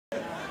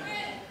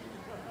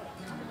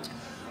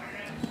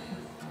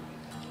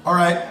All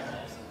right.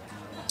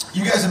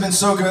 You guys have been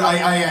so good.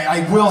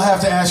 I will have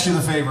to ask you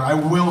the favor. I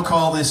will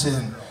call this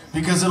in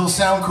because it'll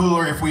sound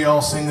cooler if we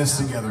all sing this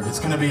together. It's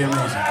going to be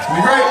amazing. It's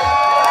going to be great.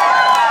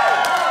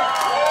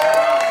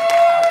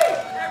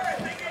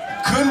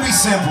 Couldn't be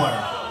simpler.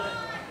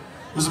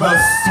 It was about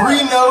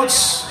 3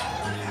 notes.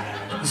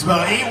 It was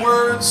about 8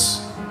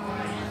 words.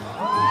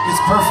 It's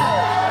perfect.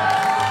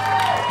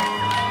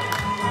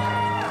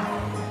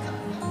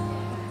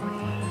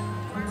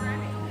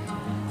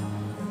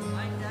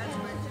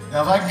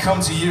 Now if I can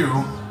come to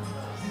you,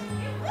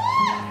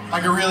 I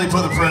can really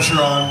put the pressure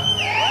on.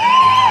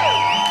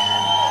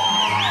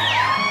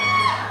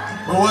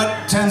 But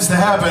what tends to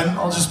happen,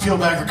 I'll just peel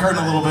back the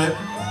curtain a little bit.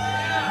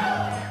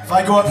 If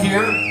I go up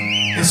here,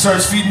 it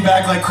starts feeding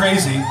back like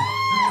crazy.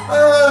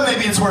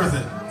 Maybe it's worth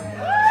it.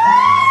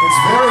 It's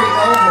very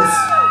Elvis.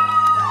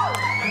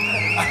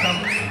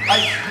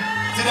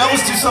 Did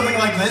Elvis do something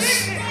like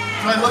this?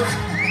 Can I look?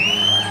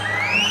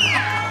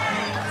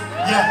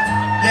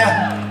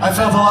 Yeah, I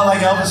felt a lot like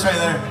Elvis right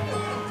there.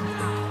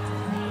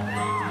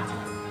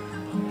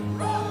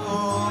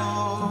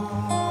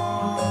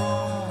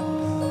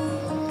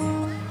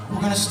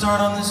 We're gonna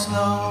start on this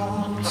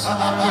note.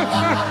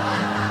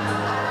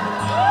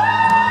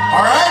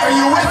 All right, are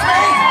you with me?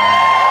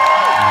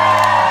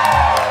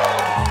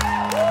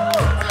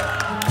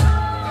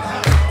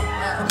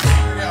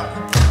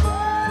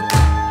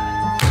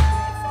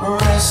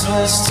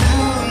 Restless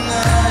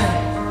tonight,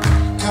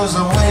 'cause I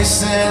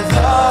wasted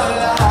the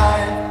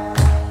light.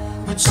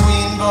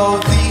 Between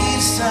both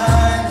these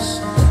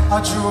times, I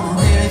drew a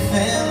really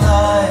thin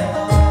line.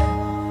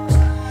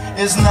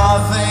 It's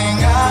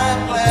nothing I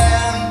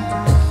planned,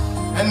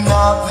 and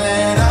not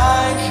that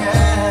I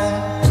can,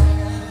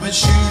 but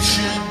you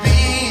should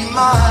be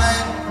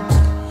mine,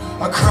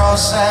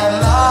 across that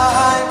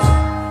line.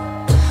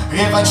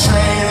 If I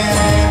traded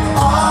it